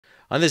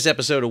On this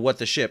episode of What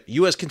the Ship,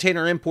 U.S.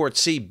 container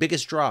imports see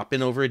biggest drop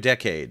in over a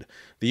decade.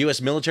 The U.S.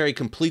 military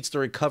completes the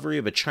recovery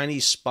of a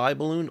Chinese spy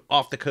balloon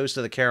off the coast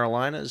of the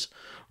Carolinas.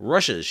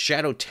 Russia's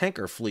shadow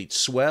tanker fleet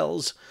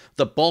swells.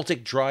 The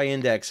Baltic Dry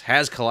Index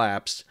has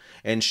collapsed.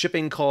 And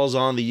shipping calls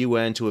on the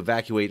UN to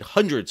evacuate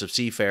hundreds of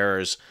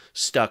seafarers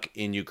stuck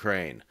in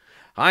Ukraine.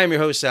 I am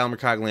your host, Sal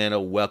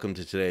Mercogliano. Welcome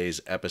to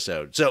today's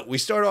episode. So we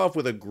start off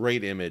with a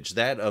great image,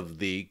 that of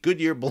the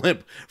Goodyear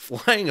blimp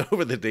flying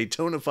over the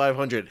Daytona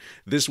 500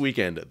 this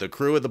weekend. The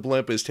crew of the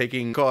blimp is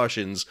taking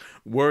cautions,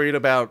 worried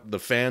about the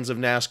fans of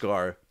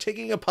NASCAR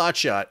taking a pot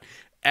shot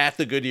at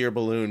the Goodyear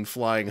balloon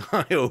flying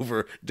high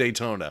over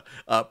Daytona.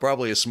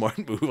 Probably a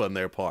smart move on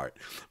their part.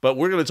 But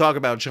we're going to talk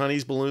about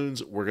Chinese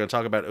balloons, we're going to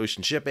talk about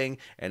ocean shipping,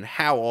 and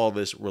how all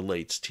this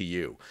relates to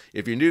you.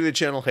 If you're new to the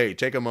channel, hey,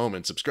 take a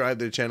moment, subscribe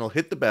to the channel,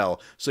 hit the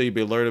bell so you'll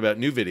be alerted about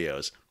new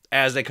videos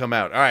as they come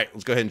out. All right,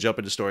 let's go ahead and jump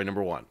into story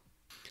number one.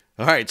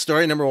 All right,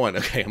 story number one.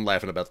 Okay, I'm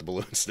laughing about the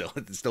balloon still.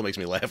 It still makes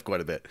me laugh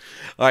quite a bit.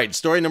 All right,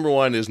 story number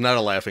one is not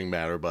a laughing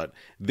matter, but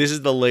this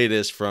is the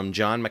latest from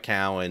John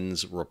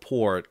McCowan's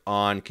report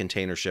on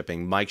container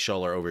shipping. Mike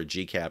Schuller over at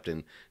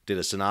G-Captain did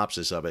a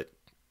synopsis of it.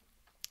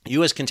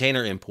 U.S.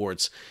 container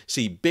imports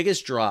see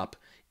biggest drop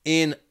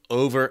in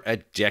over a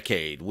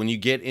decade. When you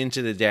get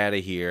into the data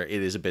here,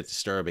 it is a bit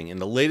disturbing. In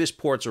the latest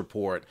ports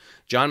report,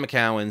 John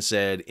McCowan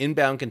said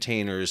inbound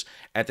containers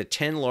at the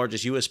 10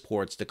 largest U.S.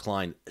 ports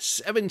declined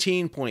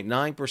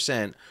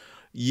 17.9%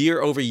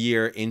 year over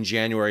year in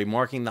January,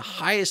 marking the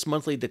highest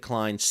monthly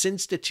decline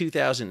since the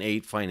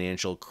 2008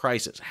 financial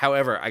crisis.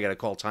 However, I got to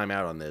call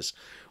timeout on this.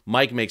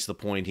 Mike makes the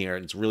point here,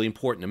 and it's really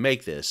important to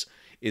make this,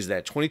 is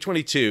that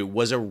 2022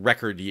 was a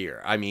record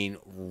year. I mean,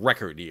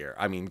 record year.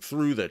 I mean,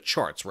 through the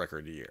charts,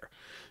 record year.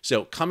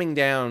 So coming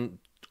down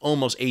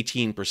almost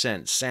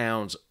 18%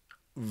 sounds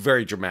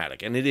very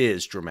dramatic, and it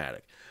is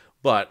dramatic.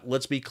 But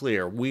let's be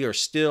clear, we are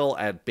still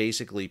at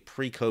basically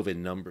pre-COVID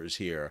numbers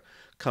here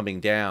coming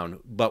down.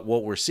 But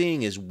what we're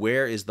seeing is,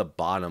 where is the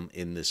bottom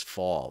in this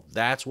fall?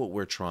 That's what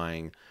we're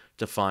trying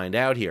to find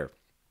out here.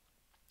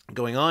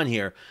 Going on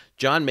here,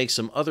 John makes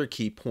some other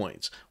key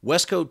points.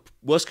 West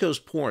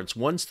Coast ports,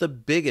 once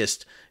again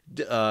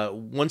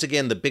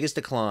the biggest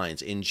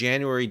declines in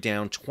January,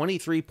 down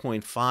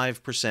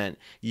 23.5%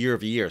 year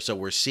over year. So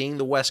we're seeing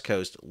the West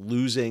Coast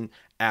losing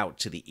out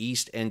to the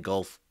East and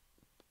Gulf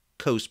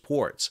Coast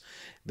ports.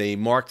 They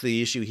mark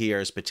the issue here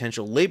as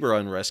potential labor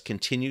unrest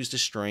continues to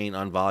strain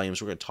on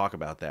volumes. We're going to talk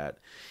about that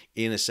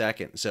in a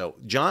second. So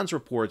John's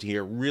report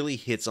here really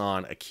hits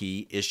on a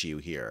key issue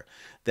here,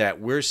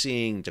 that we're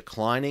seeing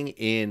declining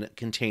in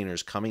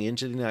containers coming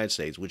into the United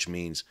States, which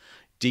means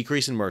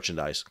decrease in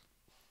merchandise.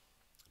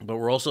 But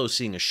we're also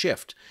seeing a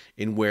shift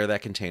in where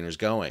that container is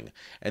going.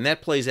 And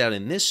that plays out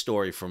in this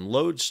story from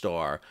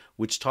Lodestar,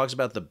 which talks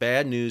about the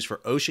bad news for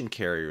ocean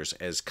carriers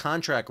as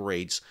contract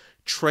rates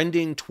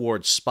trending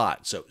towards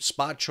spot. So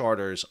spot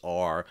charters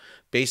are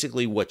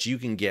basically what you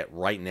can get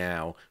right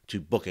now to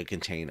book a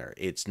container.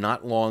 It's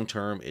not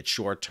long-term, it's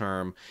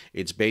short-term.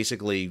 It's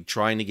basically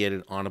trying to get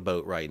it on a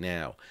boat right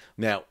now.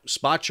 Now,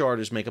 spot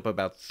charters make up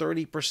about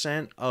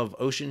 30% of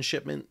ocean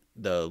shipment.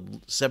 The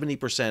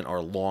 70%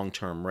 are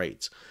long-term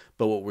rates.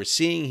 But what we're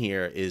seeing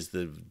here is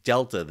the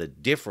delta, the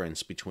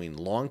difference between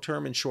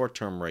long-term and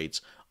short-term rates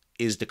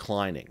is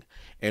declining.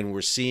 And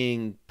we're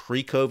seeing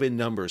pre-COVID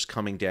numbers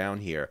coming down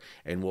here.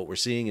 And what we're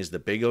seeing is the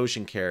big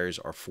ocean carriers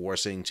are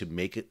forcing to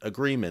make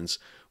agreements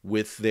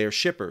with their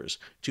shippers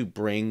to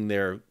bring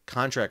their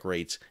contract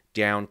rates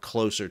down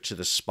closer to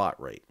the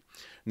spot rate.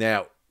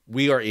 Now,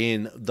 we are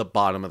in the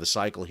bottom of the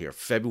cycle here.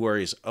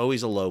 February is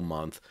always a low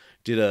month.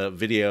 Did a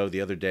video the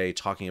other day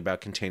talking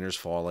about containers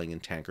falling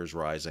and tankers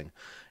rising.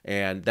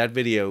 And that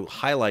video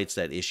highlights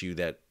that issue,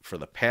 that for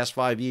the past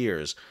 5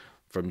 years,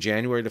 from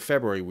January to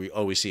February, we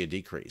always see a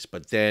decrease.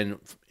 But then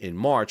in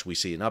March, we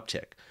see an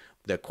uptick.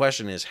 The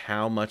question is,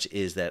 how much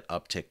is that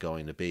uptick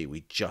going to be?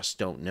 We just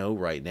don't know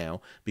right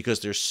now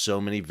because there's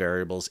so many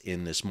variables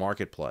in this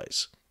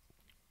marketplace.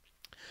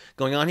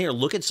 Going on here,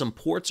 look at some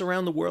ports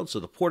around the world.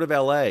 So the Port of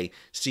LA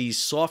sees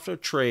softer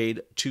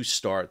trade to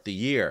start the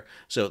year.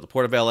 So the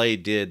Port of LA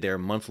did their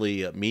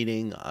monthly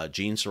meeting.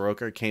 Gene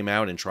Soroka came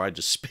out and tried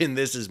to spin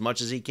this as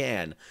much as he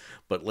can.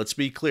 But let's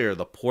be clear,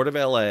 the Port of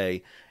LA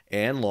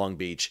and Long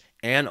Beach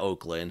and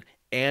Oakland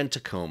and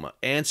Tacoma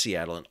and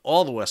Seattle and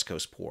all the West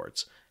Coast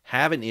ports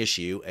have an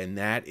issue, and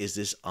that is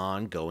this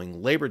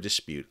ongoing labor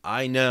dispute.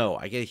 I know,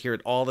 I get to hear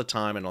it all the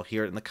time, and I'll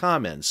hear it in the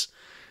comments,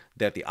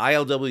 that the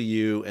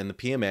ILWU and the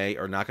PMA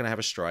are not going to have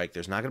a strike.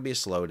 There's not going to be a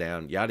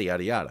slowdown, yada,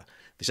 yada, yada.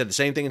 They said the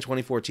same thing in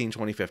 2014,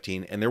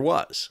 2015, and there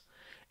was.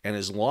 And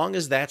as long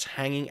as that's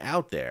hanging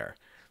out there,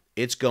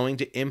 it's going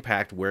to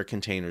impact where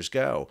containers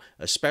go,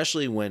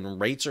 especially when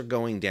rates are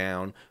going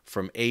down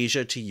from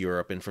Asia to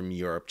Europe and from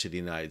Europe to the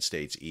United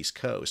States East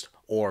Coast,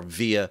 or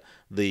via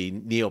the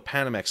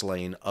Neo-Panamax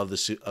lane of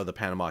the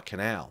Panama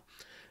Canal.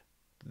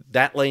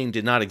 That lane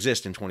did not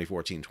exist in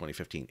 2014,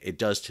 2015. It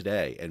does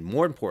today. And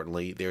more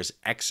importantly, there's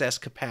excess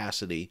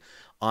capacity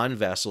on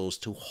vessels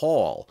to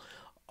haul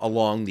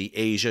along the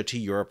Asia to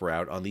Europe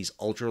route on these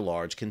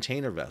ultra-large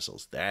container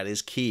vessels. That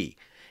is key.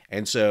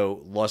 And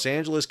so Los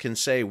Angeles can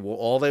say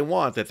all they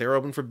want, that they're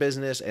open for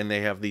business and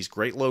they have these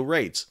great low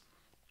rates.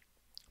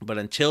 But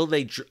until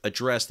they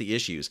address the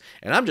issues,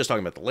 and I'm just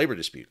talking about the labor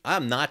dispute,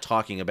 I'm not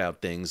talking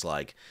about things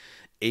like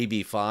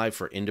AB5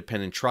 for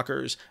independent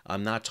truckers.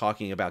 I'm not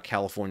talking about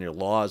California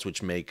laws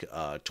which make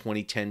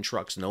 2010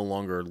 trucks no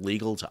longer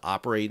legal to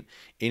operate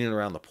in and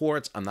around the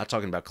ports. I'm not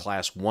talking about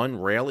Class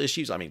 1 rail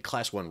issues. I mean,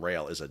 Class 1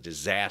 rail is a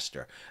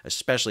disaster,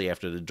 especially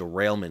after the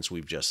derailments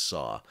we've just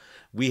saw.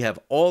 We have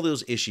all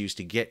those issues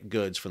to get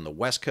goods from the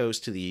West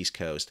Coast to the East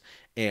Coast,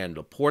 and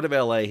the Port of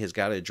LA has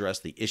got to address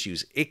the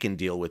issues it can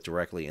deal with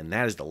directly, and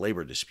that is the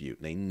labor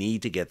dispute. They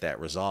need to get that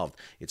resolved.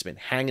 It's been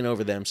hanging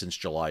over them since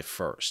July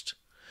 1st.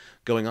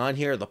 Going on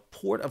here, the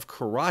port of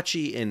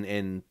Karachi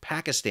in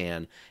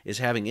Pakistan is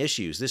having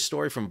issues. This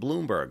story from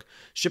Bloomberg.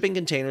 Shipping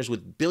containers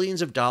with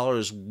billions of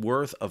dollars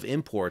worth of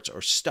imports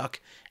are stuck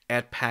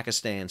at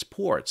Pakistan's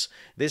ports.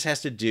 This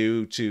has to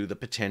do to the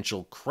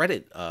potential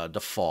credit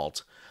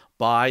default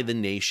by the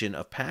nation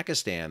of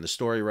Pakistan. The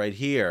story right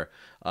here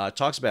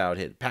talks about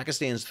it.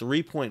 Pakistan's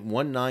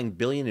 $3.19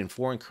 billion in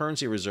foreign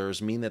currency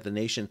reserves mean that the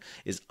nation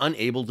is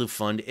unable to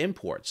fund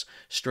imports,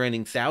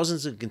 stranding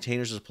thousands of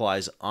containers of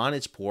supplies on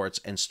its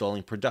ports and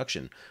stalling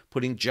production,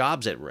 putting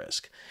jobs at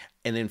risk.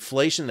 And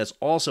inflation that's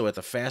also at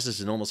the fastest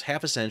in almost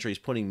half a century is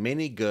putting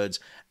many goods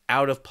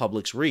out of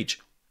public's reach.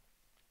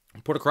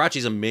 Port of Karachi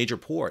is a major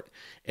port,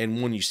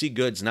 and when you see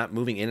goods not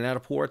moving in and out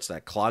of ports,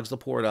 that clogs the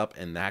port up,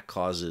 and that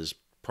causes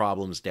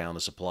problems down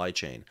the supply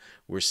chain.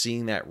 We're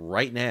seeing that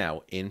right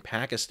now in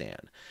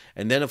Pakistan.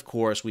 And then, of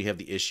course, we have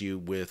the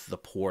issue with the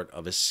port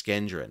of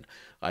Iskenderun.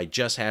 I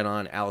just had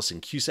on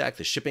Allison Cusack,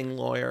 the shipping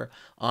lawyer,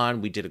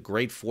 on. We did a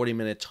great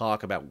 40-minute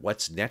talk about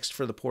what's next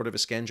for the port of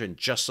Iskenderun.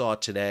 Just saw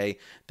today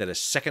that a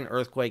second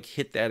earthquake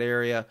hit that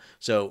area.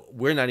 So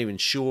we're not even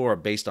sure,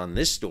 based on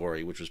this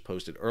story, which was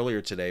posted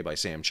earlier today by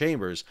Sam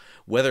Chambers,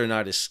 whether or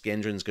not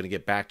Iskenderun is going to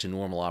get back to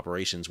normal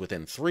operations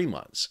within 3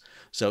 months.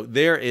 So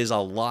there is a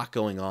lot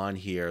going on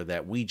here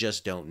that we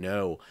just don't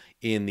know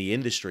in the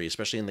industry,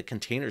 especially in the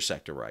container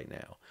sector right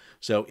now.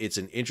 So it's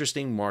an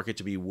interesting market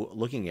to be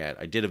looking at.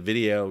 I did a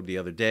video the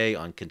other day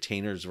on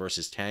containers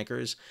versus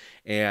tankers,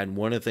 and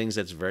one of the things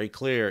that's very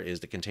clear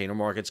is the container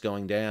market's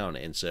going down,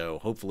 and so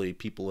hopefully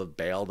people have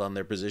bailed on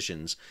their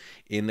positions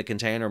in the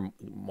container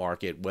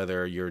market,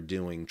 whether you're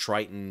doing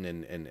Triton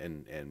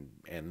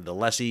and the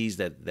lessees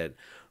that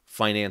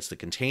finance the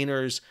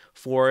containers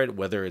for it,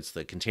 whether it's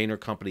the container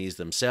companies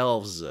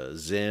themselves,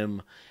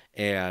 Zim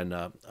and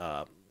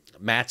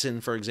Matson,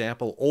 for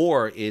example,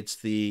 or it's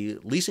the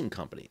leasing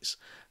companies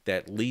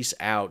that lease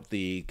out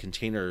the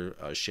container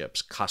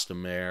ships,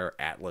 Costamare,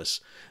 Atlas,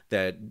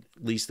 that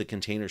lease the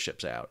container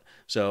ships out.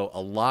 So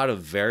a lot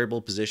of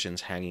variable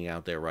positions hanging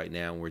out there right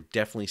now, and we're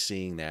definitely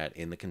seeing that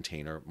in the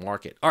container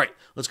market. All right,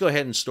 let's go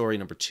ahead and story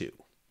number 2.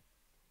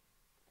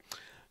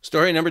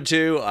 Story number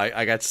 2,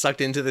 I got sucked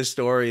into this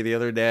story the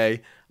other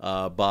day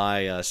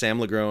by Sam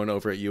Legrone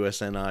over at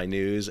USNI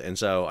News, and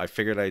so I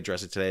figured I'd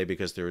address it today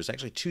because there was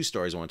actually 2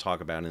 stories I want to talk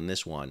about in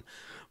this one.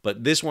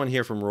 But this one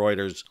here from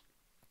Reuters,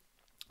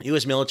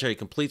 U.S. military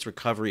completes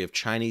recovery of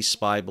Chinese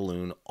spy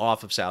balloon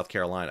off of South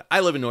Carolina. I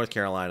live in North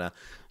Carolina,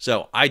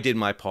 so I did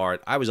my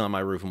part. I was on my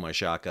roof with my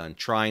shotgun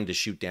trying to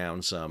shoot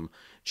down some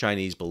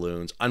Chinese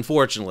balloons.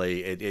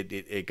 Unfortunately,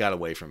 it got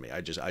away from me.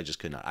 I just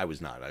could not. I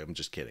was not. I'm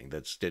just kidding.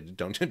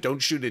 Don't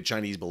shoot at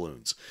Chinese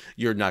balloons.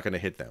 You're not going to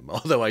hit them.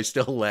 Although I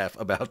still laugh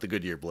about the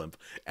Goodyear blimp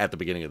at the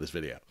beginning of this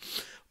video.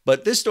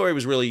 But this story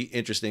was really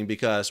interesting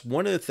because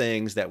one of the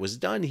things that was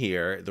done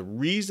here, the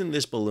reason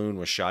this balloon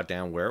was shot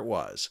down where it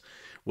was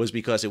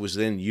because it was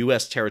in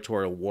U.S.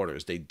 territorial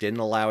waters. They didn't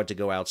allow it to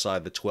go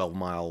outside the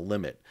 12-mile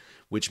limit,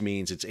 which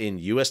means it's in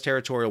U.S.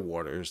 territorial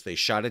waters. They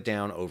shot it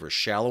down over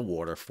shallow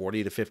water,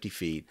 40 to 50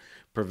 feet,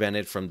 prevent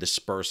it from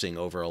dispersing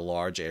over a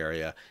large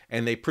area.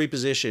 And they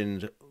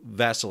prepositioned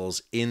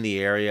vessels in the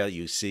area.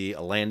 You see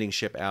a landing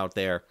ship out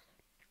there.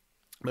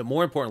 But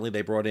more importantly,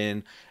 they brought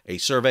in a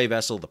survey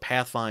vessel, the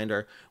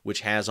Pathfinder,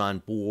 which has on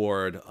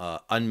board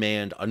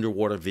unmanned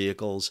underwater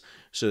vehicles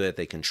so that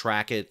they can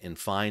track it and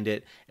find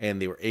it. And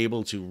they were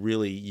able to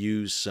really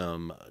use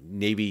some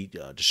Navy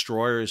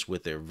destroyers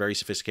with their very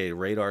sophisticated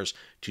radars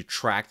to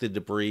track the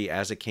debris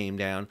as it came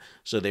down.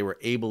 So they were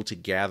able to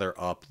gather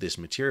up this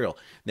material.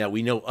 Now,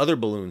 we know other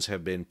balloons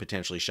have been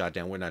potentially shot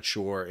down. We're not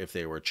sure if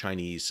they were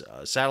Chinese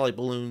satellite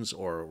balloons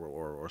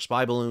or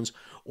spy balloons,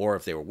 or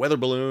if they were weather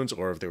balloons,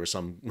 or if there was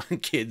some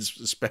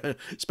kids'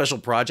 special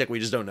project. We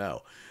just don't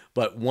know.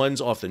 But one's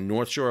off the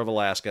north shore of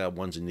Alaska,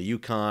 one's in the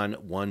Yukon,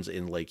 one's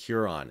in Lake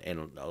Huron.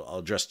 And I'll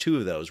address 2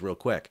 of those real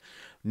quick.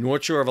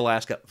 North shore of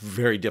Alaska,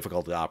 very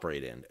difficult to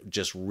operate in.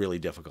 Just really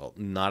difficult.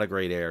 Not a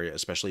great area,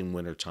 especially in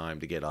wintertime,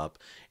 to get up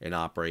and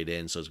operate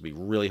in. So it's going to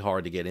be really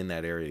hard to get in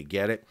that area to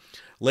get it.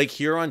 Lake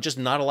Huron, just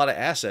not a lot of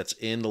assets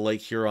in the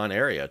Lake Huron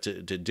area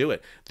to do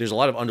it. There's a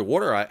lot of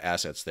underwater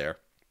assets there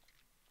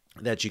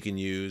that you can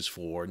use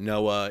for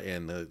NOAA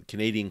and the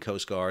Canadian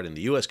Coast Guard and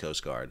the U.S.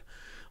 Coast Guard.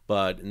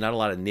 but not a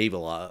lot of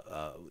naval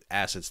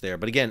assets there.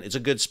 But again, it's a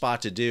good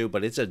spot to do,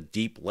 but it's a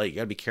deep lake. You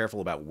got to be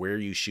careful about where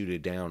you shoot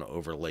it down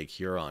over Lake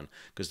Huron,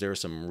 because there are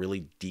some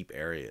really deep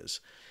areas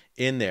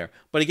in there.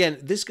 But again,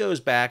 this goes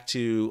back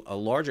to a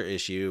larger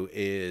issue,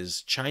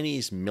 is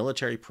Chinese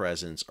military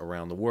presence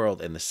around the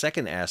world. And the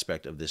second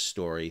aspect of this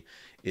story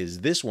is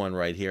this one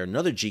right here,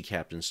 another G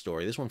Captain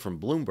story, this one from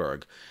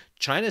Bloomberg.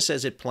 China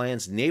says it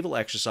plans naval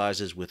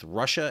exercises with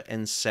Russia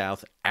and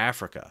South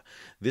Africa.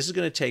 This is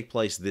going to take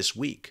place this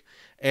week.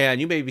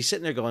 And you may be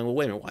sitting there going, well,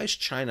 wait a minute, why is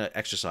China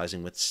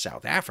exercising with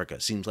South Africa?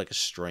 Seems like a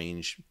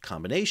strange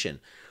combination.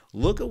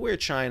 Look at where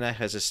China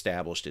has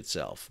established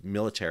itself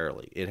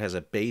militarily. It has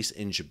a base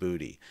in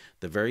Djibouti,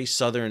 the very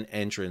southern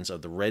entrance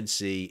of the Red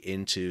Sea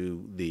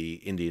into the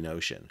Indian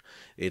Ocean.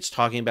 It's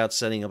talking about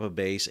setting up a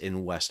base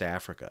in West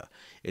Africa.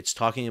 It's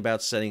talking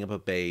about setting up a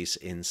base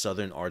in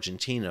southern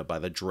Argentina by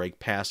the Drake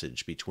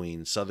Passage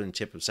between southern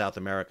tip of South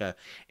America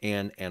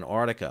and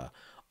Antarctica.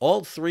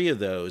 All three of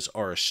those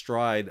are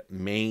astride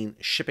main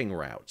shipping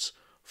routes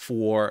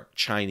for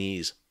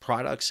Chinese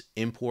products,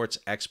 imports,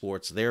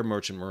 exports, their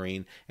merchant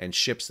marine, and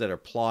ships that are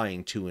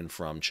plying to and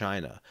from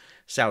China.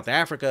 South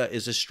Africa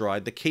is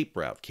astride the Cape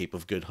route, Cape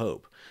of Good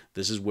Hope.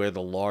 This is where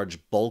the large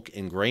bulk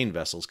and grain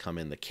vessels come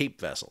in, the Cape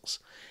vessels.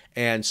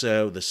 And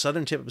so the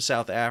southern tip of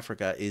South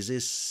Africa is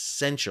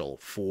essential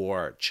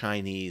for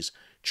Chinese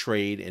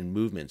trade and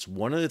movements.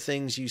 One of the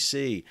things you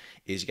see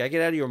is you got to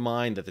get out of your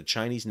mind that the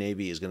Chinese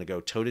Navy is going to go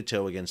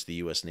toe-to-toe against the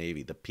U.S.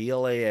 Navy. The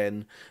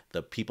PLAN,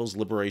 the People's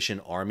Liberation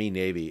Army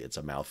Navy, it's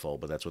a mouthful,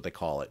 but that's what they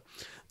call it.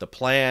 The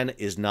plan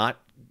is not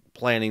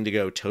planning to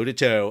go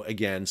toe-to-toe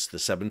against the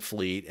 7th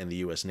Fleet and the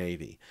U.S.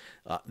 Navy.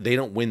 They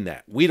don't win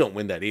that. We don't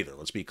win that either.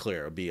 Let's be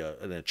clear. It would be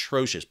an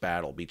atrocious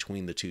battle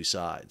between the two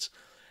sides.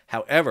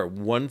 However,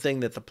 one thing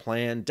that the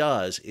plan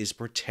does is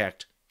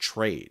protect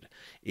trade.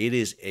 It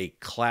is a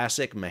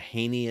classic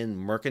Mahanian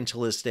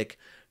mercantilistic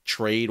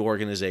trade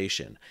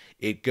organization.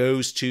 It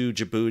goes to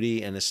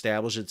Djibouti and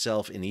establishes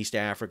itself in East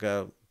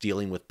Africa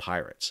dealing with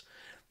pirates.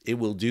 It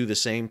will do the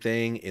same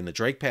thing in the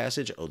Drake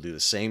Passage. It'll do the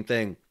same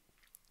thing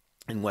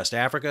in West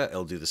Africa.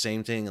 It'll do the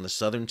same thing in the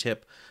southern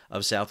tip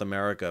of South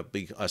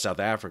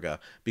Africa,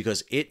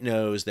 because it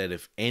knows that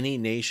if any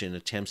nation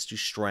attempts to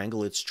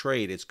strangle its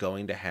trade, it's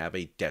going to have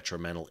a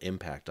detrimental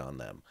impact on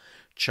them.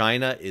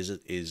 China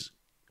is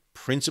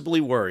principally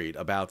worried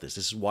about this.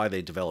 This is why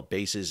they develop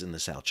bases in the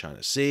South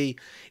China Sea.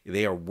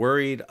 They are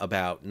worried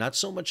about not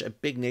so much a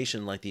big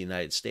nation like the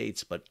United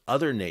States, but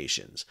other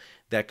nations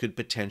that could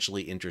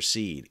potentially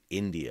intercede.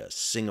 India,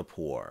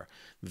 Singapore,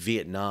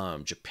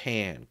 Vietnam,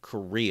 Japan,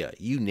 Korea,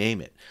 you name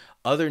it.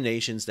 Other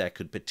nations that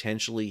could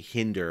potentially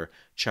hinder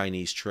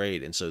Chinese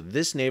trade. And so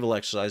this naval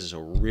exercise is a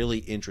really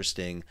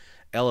interesting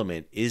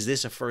element. Is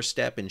this a first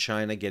step in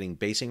China getting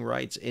basing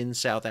rights in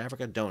South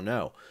Africa? Don't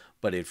know.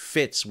 But it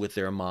fits with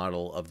their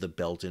model of the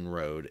Belt and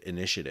Road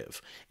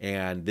Initiative.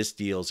 And this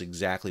deals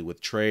exactly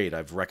with trade.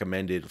 I've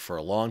recommended for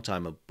a long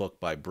time a book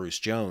by Bruce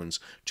Jones,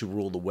 To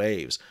Rule the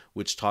Waves,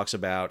 which talks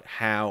about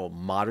how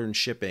modern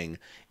shipping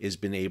has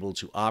been able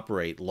to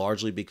operate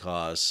largely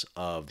because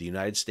of the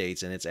United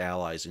States and its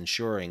allies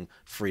ensuring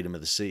freedom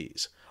of the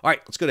seas. All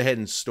right, let's go ahead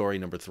and story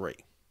number 3.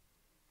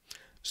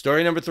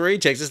 Story number 3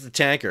 takes us to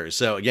tankers.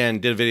 So again,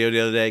 did a video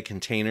the other day,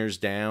 containers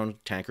down,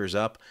 tankers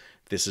up.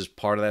 This is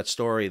part of that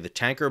story. The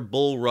tanker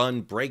bull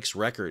run breaks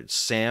records.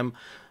 Sam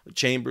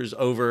Chambers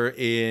over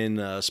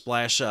in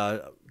Splash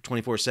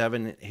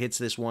 24/7 hits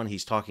this one.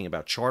 He's talking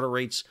about charter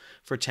rates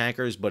for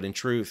tankers, but in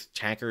truth,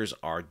 tankers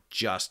are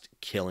just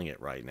killing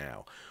it right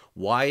now.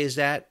 Why is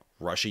that?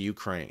 Russia,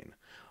 Ukraine.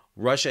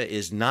 Russia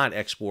is not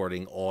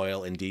exporting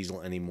oil and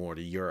diesel anymore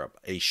to Europe.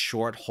 A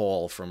short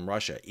haul from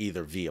Russia,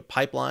 either via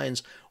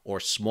pipelines or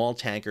small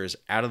tankers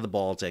out of the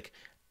Baltic,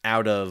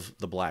 out of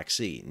the Black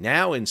Sea.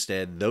 Now,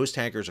 instead, those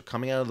tankers are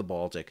coming out of the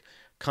Baltic,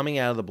 coming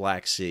out of the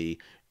Black Sea,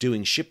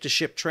 doing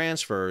ship-to-ship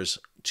transfers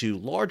to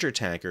larger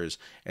tankers,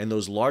 and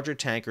those larger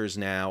tankers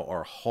now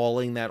are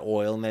hauling that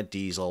oil and that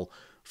diesel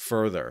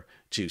further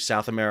to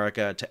South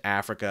America, to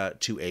Africa,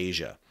 to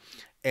Asia.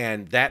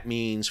 And that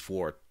means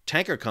for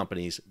tanker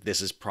companies,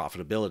 this is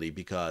profitability,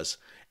 because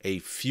a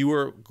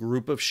fewer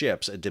group of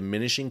ships, a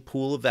diminishing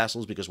pool of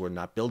vessels, because we're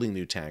not building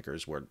new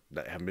tankers. We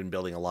haven't been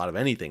building a lot of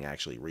anything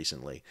actually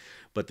recently.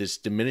 But this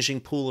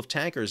diminishing pool of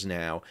tankers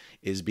now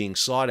is being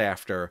sought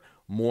after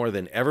more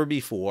than ever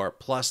before.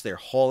 Plus, they're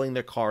hauling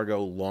their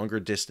cargo longer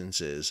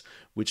distances,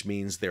 which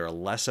means there are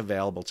less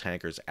available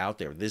tankers out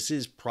there. This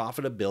is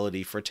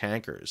profitability for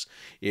tankers.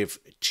 If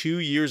 2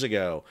 years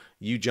ago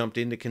you jumped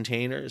into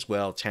containers,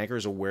 well,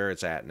 tankers are where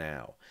it's at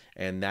now.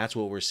 And that's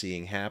what we're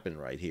seeing happen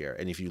right here.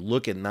 And if you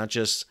look at not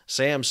just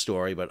Sam's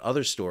story, but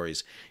other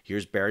stories,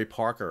 here's Barry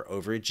Parker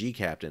over at G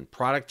Captain.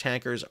 Product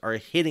tankers are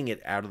hitting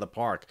it out of the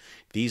park.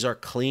 These are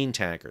clean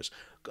tankers.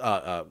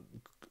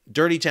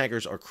 Dirty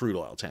tankers are crude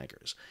oil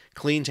tankers.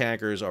 Clean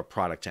tankers are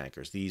product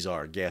tankers. These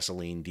are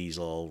gasoline,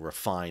 diesel,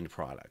 refined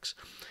products.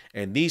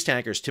 And these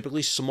tankers,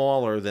 typically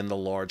smaller than the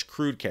large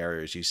crude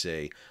carriers you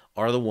see,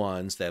 are the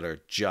ones that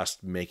are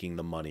just making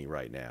the money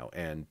right now.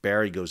 And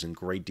Barry goes in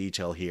great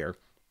detail here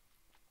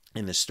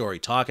in this story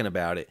talking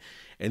about it.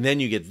 And then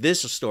you get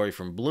this story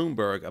from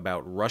Bloomberg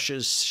about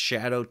Russia's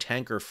shadow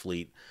tanker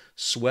fleet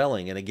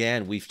swelling. And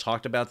again, we've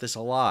talked about this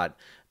a lot.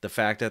 The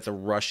fact that the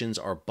Russians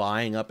are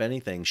buying up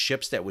anything.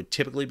 Ships that would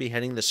typically be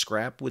heading to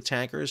scrap with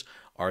tankers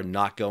are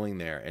not going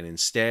there. And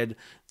instead,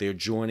 they're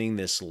joining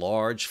this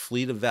large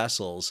fleet of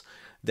vessels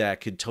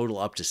that could total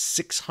up to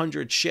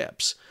 600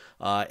 ships.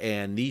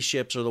 And these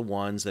ships are the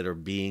ones that are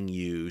being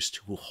used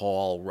to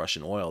haul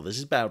Russian oil. This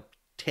is about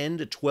 10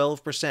 to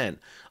 12%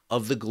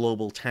 of the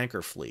global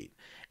tanker fleet.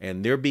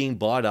 And they're being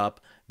bought up.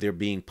 They're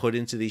being put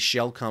into these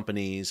shell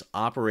companies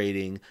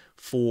operating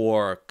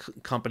for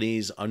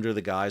companies under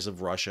the guise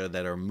of Russia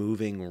that are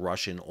moving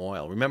Russian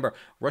oil. Remember,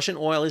 Russian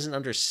oil isn't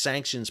under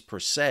sanctions per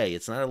se.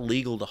 It's not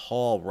illegal to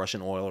haul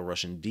Russian oil or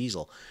Russian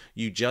diesel.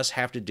 You just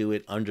have to do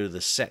it under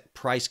the set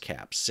price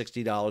cap,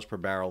 $60 per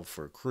barrel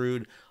for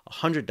crude,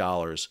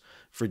 $100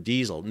 for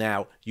diesel.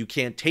 Now, you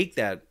can't take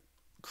that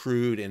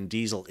crude and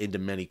diesel into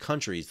many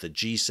countries. The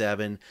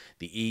G7,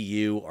 the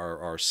EU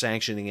are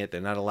sanctioning it. They're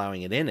not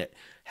allowing it in it.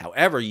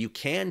 However, you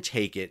can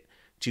take it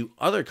to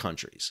other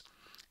countries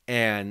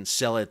and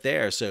sell it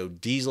there. So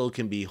diesel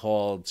can be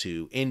hauled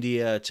to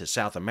India, to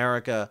South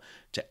America,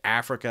 to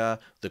Africa.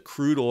 The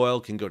crude oil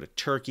can go to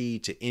Turkey,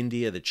 to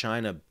India, to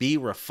China, be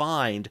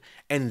refined,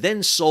 and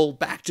then sold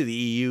back to the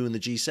EU and the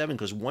G7,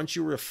 because once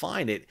you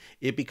refine it,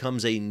 it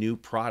becomes a new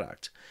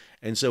product.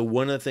 And so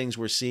one of the things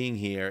we're seeing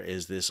here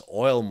is this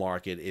oil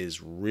market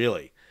is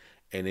really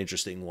an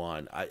interesting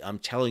one. I'm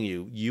telling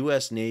you,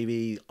 U.S.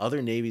 Navy,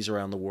 other navies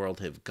around the world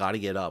have got to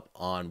get up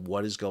on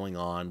what is going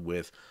on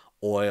with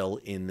oil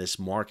in this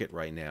market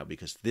right now,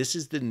 because this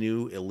is the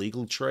new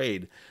illegal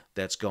trade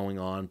that's going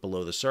on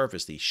below the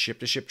surface. These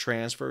ship-to-ship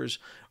transfers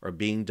are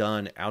being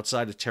done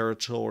outside of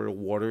territorial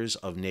waters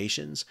of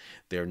nations.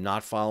 They're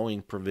not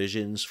following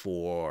provisions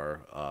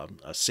for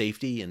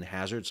safety and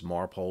hazards,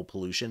 MARPOL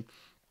pollution.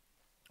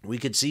 We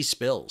could see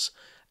spills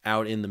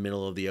out in the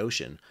middle of the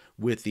ocean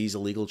with these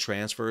illegal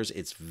transfers.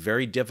 It's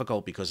very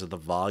difficult because of the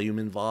volume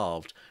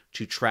involved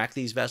to track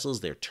these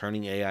vessels. They're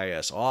turning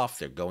AIS off.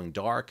 They're going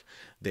dark.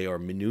 They are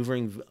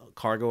maneuvering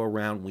cargo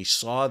around. We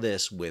saw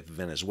this with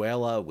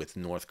Venezuela, with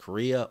North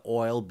Korea,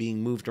 oil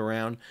being moved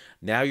around.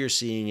 Now you're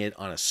seeing it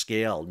on a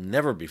scale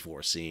never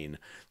before seen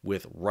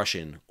with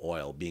Russian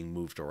oil being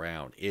moved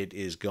around. It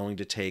is going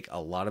to take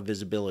a lot of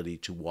visibility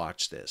to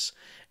watch this.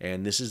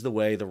 And this is the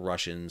way the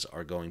Russians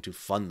are going to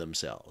fund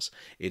themselves.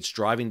 It's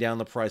driving down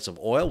the price of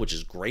oil, which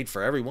is great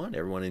for everyone.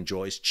 Everyone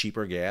enjoys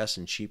cheaper gas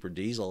and cheaper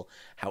diesel.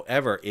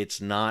 However, it's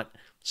not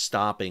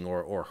stopping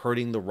or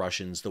hurting the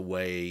Russians the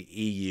way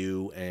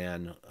EU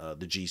and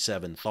the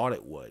G7 thought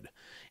it would.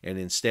 And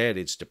instead,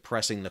 it's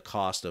depressing the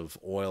cost of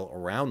oil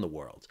around the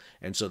world.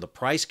 And so the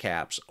price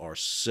caps are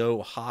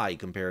so high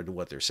compared to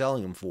what they're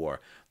selling them for.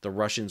 The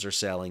Russians are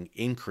selling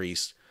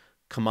increased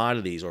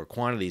commodities or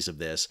quantities of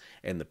this,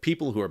 and the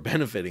people who are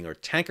benefiting are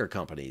tanker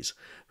companies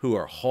who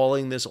are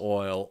hauling this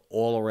oil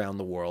all around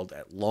the world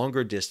at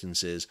longer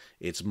distances.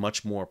 It's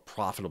much more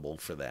profitable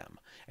for them,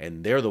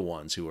 and they're the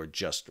ones who are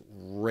just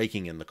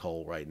raking in the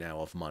coal right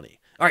now of money.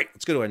 All right,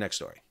 let's go to our next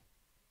story.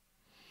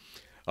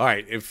 All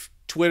right, if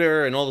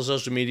Twitter and all the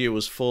social media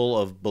was full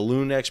of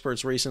balloon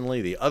experts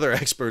recently, the other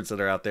experts that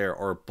are out there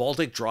are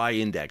Baltic Dry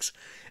Index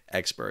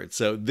experts.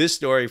 So this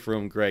story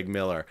from Greg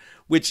Miller,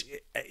 which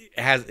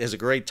has a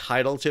great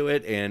title to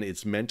it, and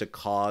it's meant to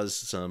cause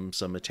some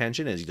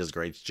attention, as he does a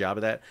great job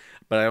of that,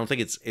 but I don't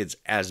think it's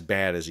as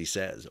bad as he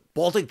says.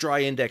 Baltic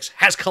Dry Index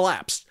has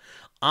collapsed.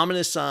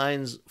 Ominous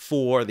signs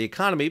for the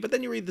economy, but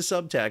then you read the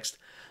subtext.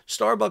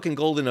 Starbuck and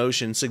Golden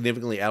Ocean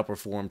significantly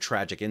outperform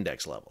tragic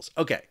index levels.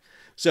 Okay.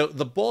 So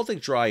the Baltic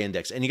Dry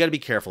Index, and you got to be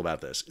careful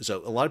about this.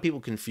 So a lot of people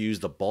confuse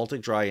the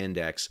Baltic Dry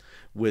Index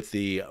with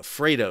the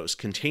Freightos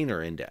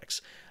Container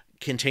Index.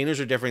 Containers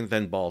are different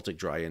than Baltic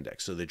Dry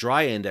Index. So the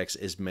Dry Index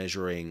is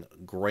measuring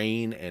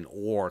grain and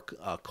ore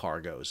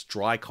cargoes,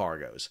 dry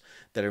cargoes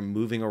that are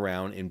moving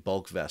around in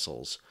bulk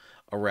vessels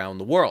around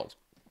the world.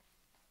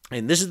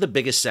 And this is the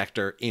biggest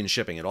sector in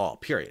shipping at all,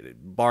 period,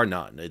 bar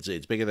none.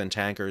 It's bigger than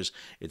tankers.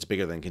 It's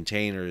bigger than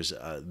containers.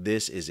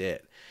 This is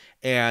it.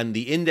 And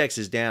the index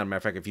is down. Matter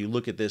of fact, if you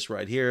look at this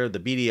right here, the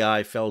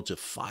BDI fell to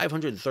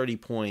 530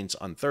 points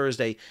on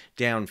Thursday,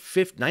 down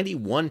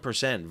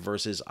 91%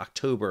 versus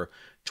October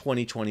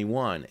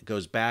 2021. It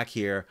goes back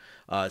here.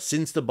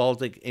 Since the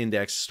Baltic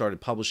Index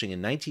started publishing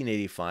in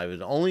 1985, it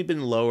had only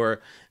been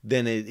lower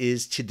than it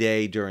is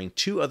today during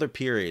two other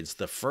periods.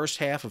 The first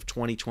half of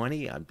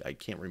 2020, I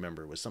can't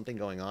remember. Was something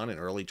going on in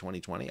early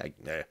 2020?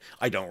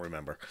 I don't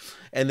remember.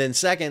 And then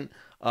second,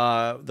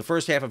 the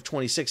first half of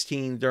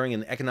 2016 during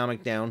an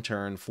economic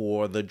downturn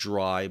for the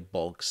dry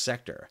bulk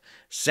sector.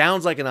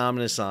 Sounds like an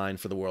ominous sign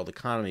for the world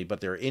economy, but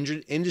there are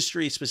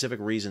industry-specific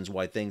reasons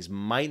why things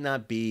might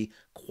not be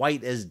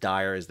quite as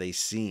dire as they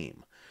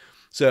seem.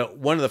 So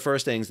one of the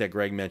first things that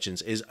Greg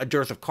mentions is a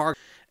dearth of cargo.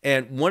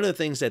 And one of the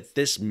things that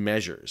this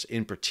measures,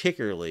 in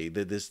particularly,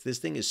 that this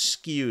thing is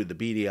skewed, the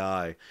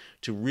BDI,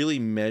 to really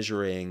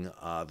measuring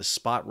the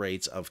spot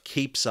rates of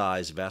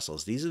Cape-size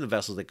vessels. These are the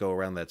vessels that go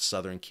around that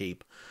southern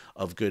Cape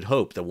of Good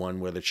Hope, the one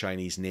where the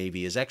Chinese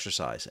Navy is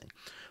exercising.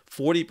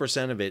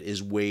 40% of it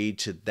is weighed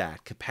to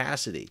that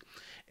capacity.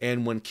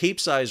 And when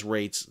Cape-size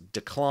rates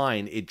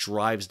decline, it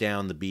drives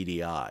down the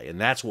BDI.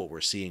 And that's what we're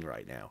seeing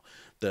right now.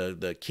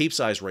 The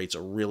Cape-size rates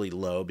are really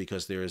low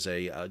because there is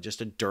just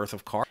a dearth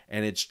of cargo,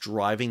 and it's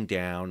driving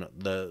down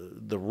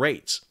the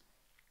rates.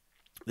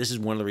 This is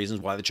one of the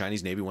reasons why the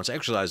Chinese Navy wants to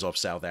exercise off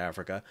South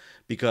Africa,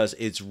 because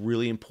it's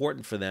really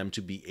important for them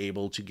to be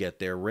able to get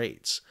their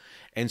rates.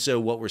 And so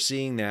what we're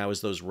seeing now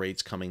is those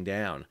rates coming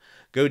down.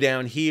 Go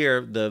down here,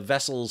 the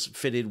vessels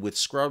fitted with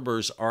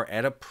scrubbers are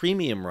at a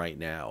premium right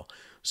now.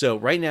 So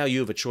right now you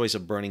have a choice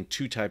of burning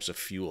two types of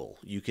fuel.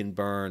 You can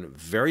burn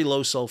very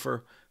low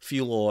sulfur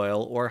fuel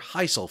oil or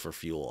high sulfur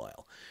fuel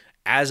oil.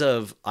 As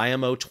of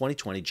IMO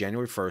 2020,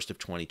 January 1st of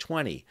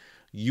 2020,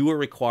 you are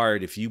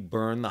required, if you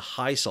burn the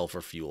high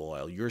sulfur fuel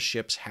oil, your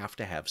ships have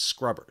to have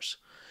scrubbers.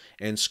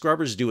 And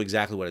scrubbers do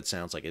exactly what it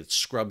sounds like. It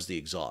scrubs the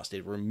exhaust.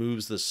 It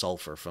removes the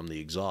sulfur from the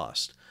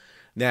exhaust.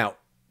 Now,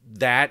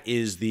 that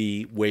is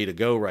the way to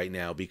go right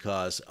now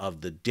because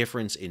of the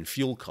difference in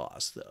fuel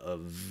costs.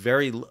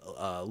 Very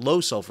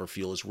low sulfur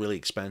fuel is really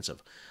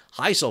expensive.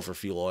 High sulfur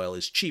fuel oil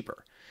is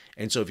cheaper.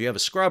 And so if you have a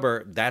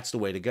scrubber, that's the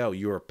way to go.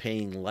 You are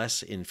paying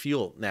less in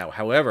fuel. Now,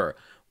 however,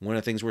 one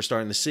of the things we're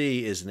starting to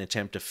see is an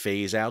attempt to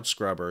phase out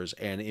scrubbers,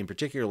 and in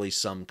particularly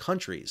some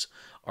countries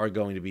are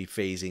going to be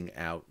phasing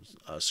out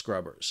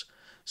scrubbers.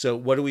 So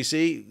what do we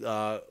see?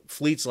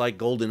 Fleets like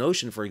Golden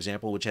Ocean, for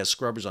example, which has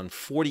scrubbers on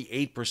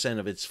 48%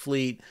 of its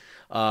fleet,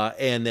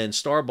 and then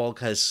Starbulk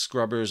has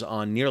scrubbers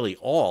on nearly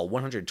all,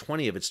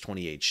 120 of its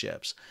 28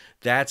 ships.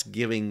 That's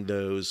giving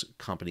those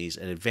companies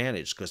an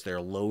advantage because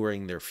they're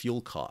lowering their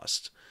fuel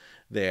costs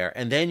there.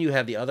 And then you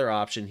have the other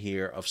option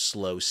here of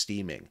slow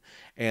steaming.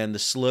 And the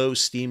slow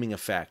steaming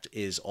effect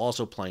is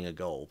also playing a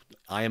role.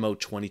 IMO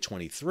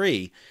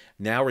 2023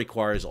 now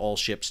requires all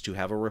ships to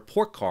have a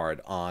report card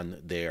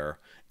on their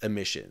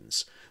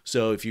emissions.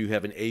 So if you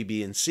have an A,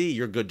 B, and C,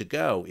 you're good to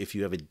go. If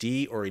you have a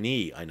D or an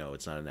E, I know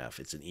it's not an F,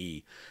 it's an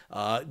E,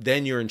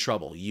 then you're in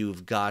trouble.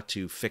 You've got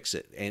to fix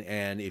it.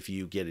 And if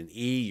you get an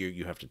E,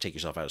 you have to take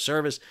yourself out of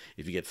service.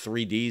 If you get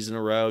 3 Ds in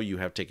a row, you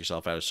have to take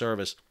yourself out of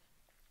service.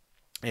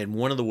 And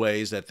one of the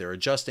ways that they're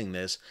adjusting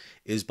this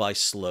is by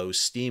slow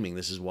steaming.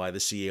 This is why the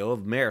CEO of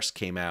Maersk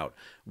came out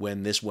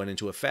when this went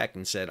into effect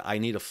and said, I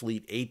need a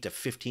fleet 8 to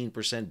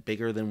 15%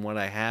 bigger than what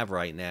I have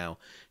right now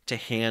to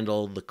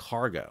handle the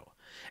cargo.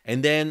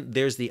 And then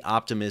there's the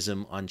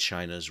optimism on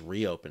China's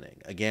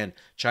reopening. Again,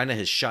 China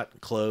has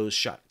shut,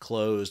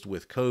 closed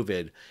with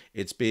COVID.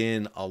 It's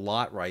been a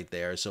lot right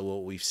there. So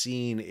what we've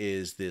seen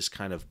is this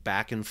kind of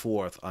back and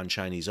forth on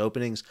Chinese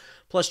openings.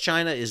 Plus,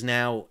 China is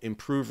now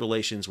improved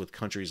relations with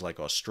countries like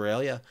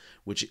Australia,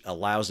 which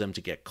allows them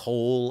to get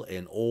coal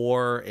and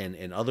ore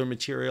and other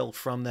material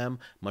from them,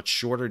 much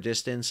shorter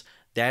distance.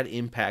 That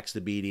impacts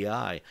the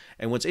BDI.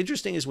 And what's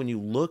interesting is when you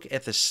look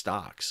at the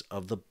stocks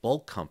of the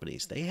bulk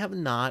companies, they have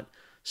not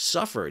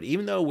suffered,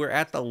 even though we're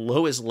at the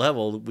lowest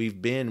level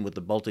we've been with the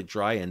Baltic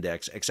Dry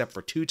Index, except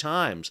for 2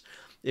 times.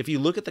 If you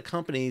look at the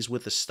companies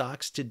with the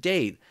stocks to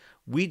date,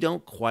 we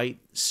don't quite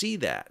see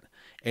that.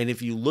 And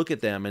if you look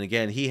at them, and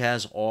again, he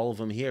has all of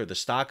them here, the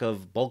stock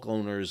of bulk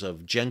owners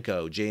of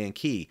Genco,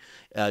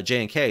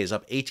 J&K is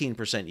up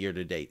 18% year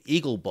to date.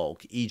 Eagle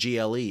Bulk,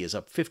 EGLE, is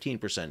up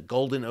 15%.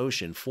 Golden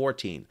Ocean,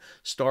 14%.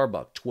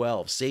 Starbuck,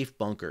 12%. Safe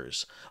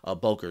Bulkers,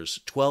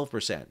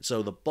 12%.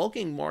 So the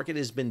bulking market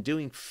has been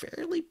doing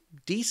fairly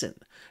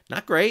decent.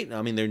 Not great.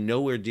 I mean, they're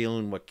nowhere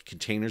dealing what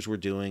containers were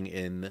doing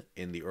in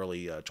the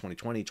early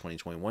 2020,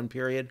 2021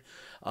 period.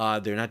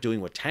 They're not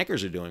doing what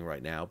tankers are doing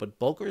right now, but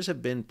bulkers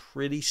have been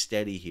pretty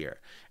steady here.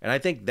 And I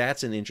think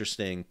that's an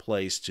interesting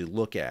place to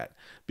look at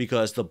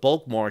because the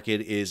bulk market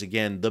is,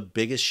 again, the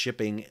biggest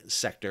shipping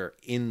sector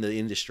in the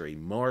industry,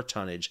 more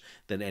tonnage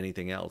than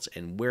anything else.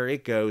 And where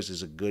it goes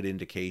is a good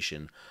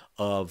indication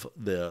of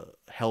the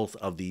health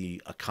of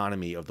the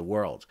economy of the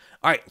world.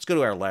 All right, let's go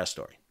to our last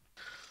story.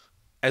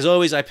 As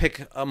always, I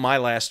pick my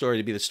last story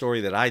to be the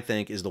story that I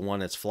think is the one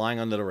that's flying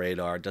under the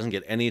radar, doesn't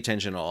get any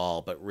attention at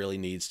all, but really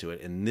needs to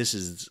it. And this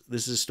is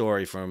a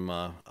story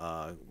from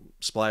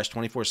Splash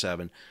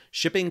 24/7.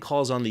 Shipping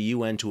calls on the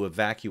UN to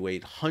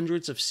evacuate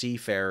hundreds of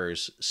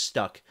seafarers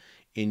stuck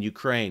in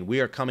Ukraine. We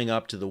are coming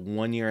up to the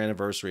 1-year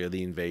anniversary of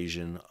the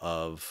invasion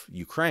of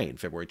Ukraine,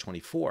 February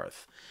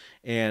 24th.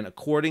 And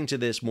according to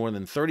this, more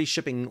than 30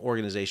 shipping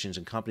organizations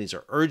and companies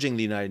are urging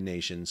the United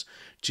Nations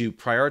to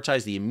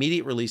prioritize the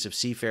immediate release of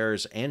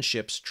seafarers and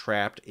ships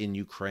trapped in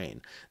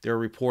Ukraine. There are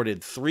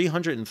reported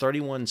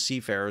 331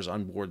 seafarers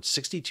on board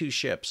 62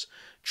 ships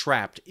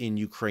trapped in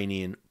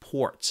Ukrainian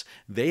ports.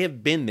 They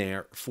have been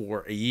there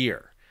for a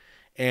year.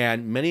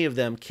 And many of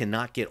them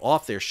cannot get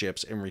off their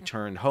ships and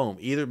return home,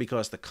 either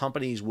because the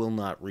companies will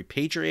not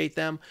repatriate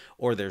them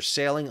or they're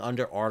sailing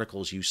under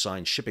articles you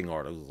sign, shipping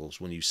articles,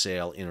 when you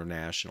sail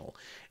international.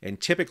 And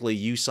typically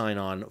you sign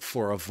on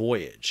for a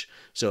voyage.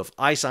 So if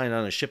I sign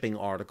on a shipping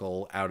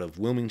article out of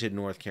Wilmington,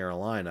 North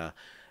Carolina,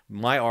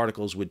 my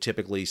articles would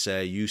typically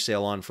say you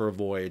sail on for a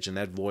voyage, and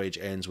that voyage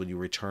ends when you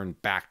return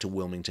back to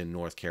Wilmington,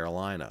 North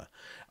Carolina.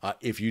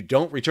 If you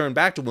don't return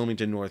back to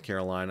Wilmington, North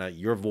Carolina,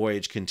 your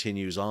voyage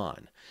continues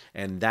on.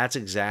 And that's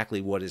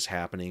exactly what is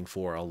happening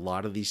for a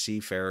lot of these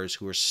seafarers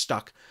who are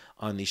stuck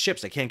on these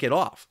ships. They can't get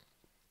off.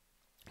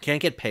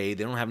 Can't get paid,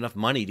 they don't have enough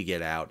money to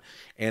get out,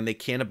 and they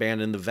can't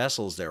abandon the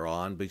vessels they're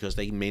on because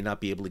they may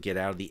not be able to get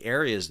out of the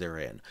areas they're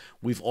in.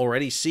 We've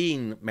already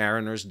seen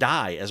mariners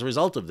die as a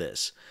result of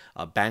this.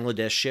 A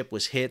Bangladesh ship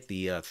was hit,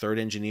 the third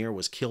engineer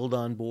was killed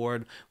on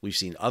board. We've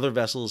seen other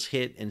vessels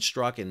hit and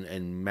struck,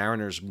 and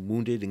mariners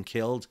wounded and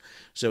killed.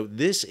 So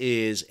this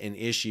is an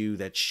issue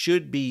that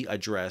should be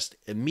addressed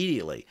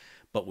immediately,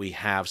 but we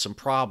have some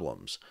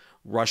problems.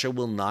 Russia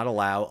will not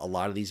allow a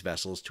lot of these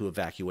vessels to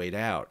evacuate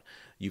out.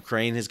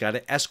 Ukraine has got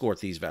to escort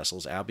these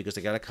vessels out because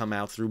they got to come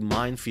out through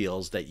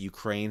minefields that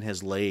Ukraine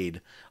has laid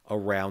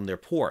around their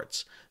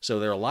ports. So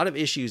there are a lot of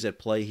issues at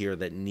play here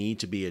that need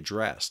to be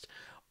addressed.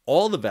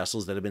 All the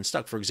vessels that have been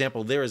stuck, for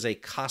example, there is a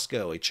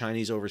COSCO, a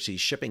Chinese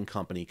overseas shipping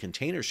company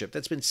container ship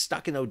that's been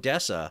stuck in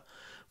Odessa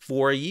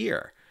for a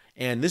year.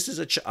 And this is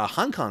a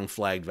Hong Kong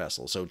flagged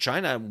vessel. So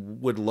China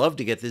would love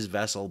to get this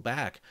vessel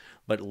back,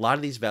 but a lot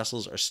of these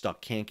vessels are stuck,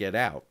 can't get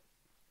out.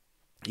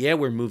 Yeah,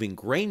 we're moving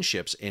grain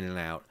ships in and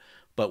out,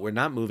 but we're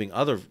not moving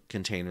other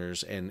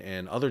containers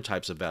and other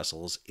types of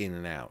vessels in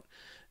and out.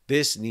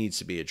 This needs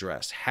to be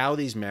addressed. How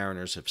these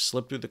mariners have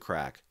slipped through the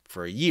crack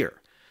for a year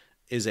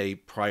is a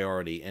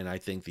priority, and I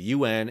think the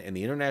UN and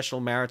the International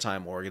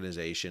Maritime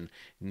Organization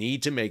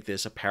need to make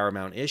this a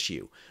paramount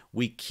issue.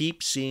 We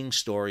keep seeing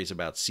stories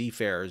about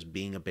seafarers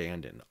being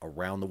abandoned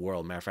around the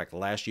world. Matter of fact,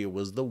 last year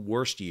was the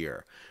worst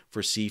year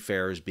for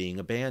seafarers being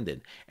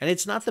abandoned. And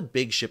it's not the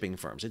big shipping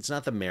firms. It's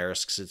not the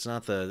Maersks. It's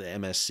not the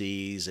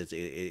MSCs.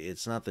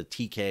 It's not the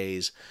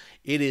TKs.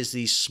 It is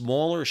these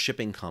smaller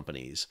shipping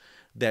companies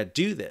that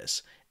do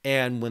this.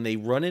 And when they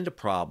run into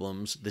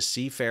problems, the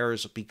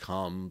seafarers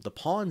become the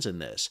pawns in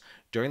this.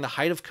 During the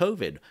height of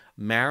COVID,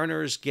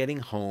 mariners getting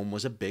home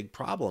was a big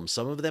problem.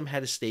 Some of them had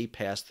to stay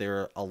past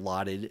their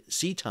allotted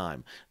sea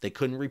time. They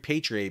couldn't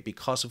repatriate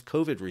because of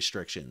COVID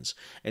restrictions.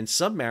 And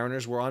some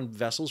mariners were on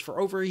vessels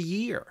for over a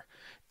year.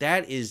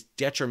 That is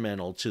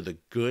detrimental to the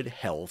good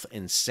health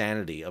and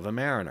sanity of a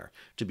mariner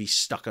to be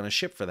stuck on a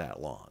ship for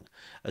that long,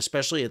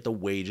 especially at the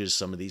wages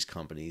some of these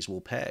companies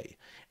will pay.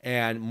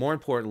 And more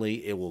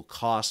importantly, it will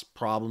cost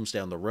problems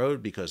down the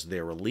road because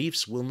their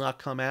reliefs will not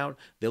come out.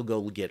 They'll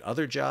go get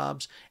other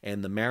jobs,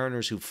 and the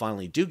mariners who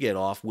finally do get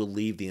off will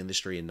leave the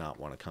industry and not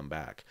want to come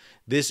back.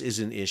 This is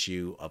an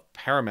issue of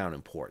paramount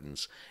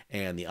importance,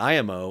 and the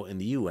IMO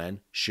and the UN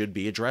should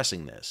be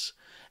addressing this.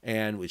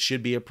 And it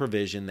should be a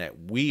provision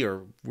that we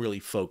are really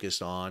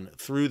focused on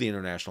through the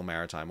International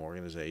Maritime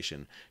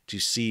Organization to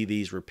see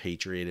these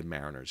repatriated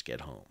mariners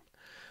get home.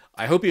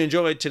 I hope you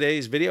enjoyed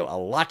today's video. A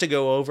lot to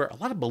go over. A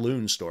lot of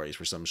balloon stories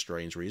for some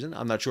strange reason.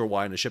 I'm not sure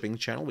why on the shipping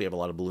channel we have a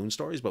lot of balloon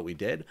stories, but we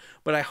did.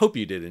 But I hope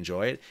you did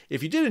enjoy it.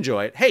 If you did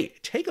enjoy it, hey,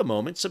 take a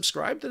moment,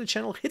 subscribe to the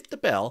channel, hit the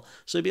bell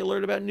so you'll be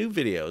alerted about new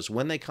videos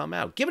when they come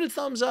out. Give it a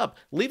thumbs up,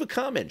 leave a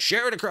comment,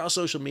 share it across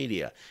social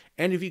media.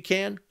 And if you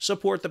can,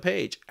 support the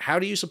page. How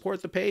do you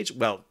support the page?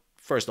 Well,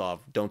 first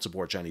off, don't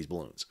support Chinese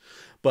balloons.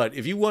 But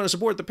if you want to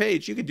support the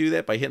page, you can do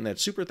that by hitting that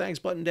super thanks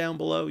button down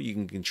below. You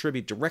can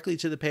contribute directly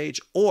to the page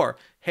or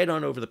head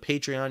on over to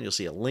Patreon. You'll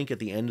see a link at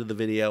the end of the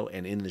video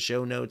and in the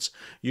show notes.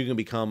 You can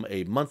become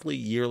a monthly,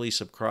 yearly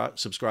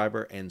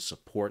subscriber and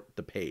support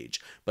the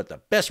page. But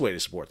the best way to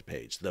support the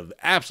page, the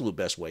absolute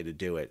best way to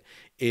do it,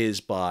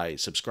 is by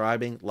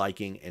subscribing,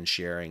 liking, and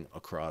sharing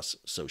across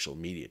social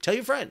media. Tell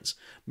your friends.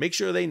 Make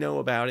sure they know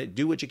about it.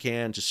 Do what you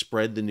can to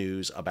spread the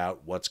news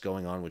about what's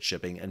going on with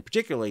shipping, and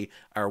particularly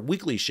our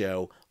weekly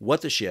show,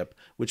 What the Ship,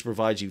 which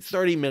provides you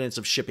 30 minutes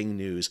of shipping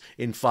news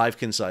in 5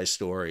 concise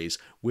stories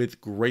with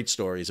great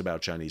stories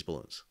about Chinese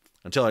balloons.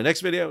 Until our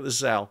next video, this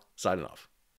is Al, signing off.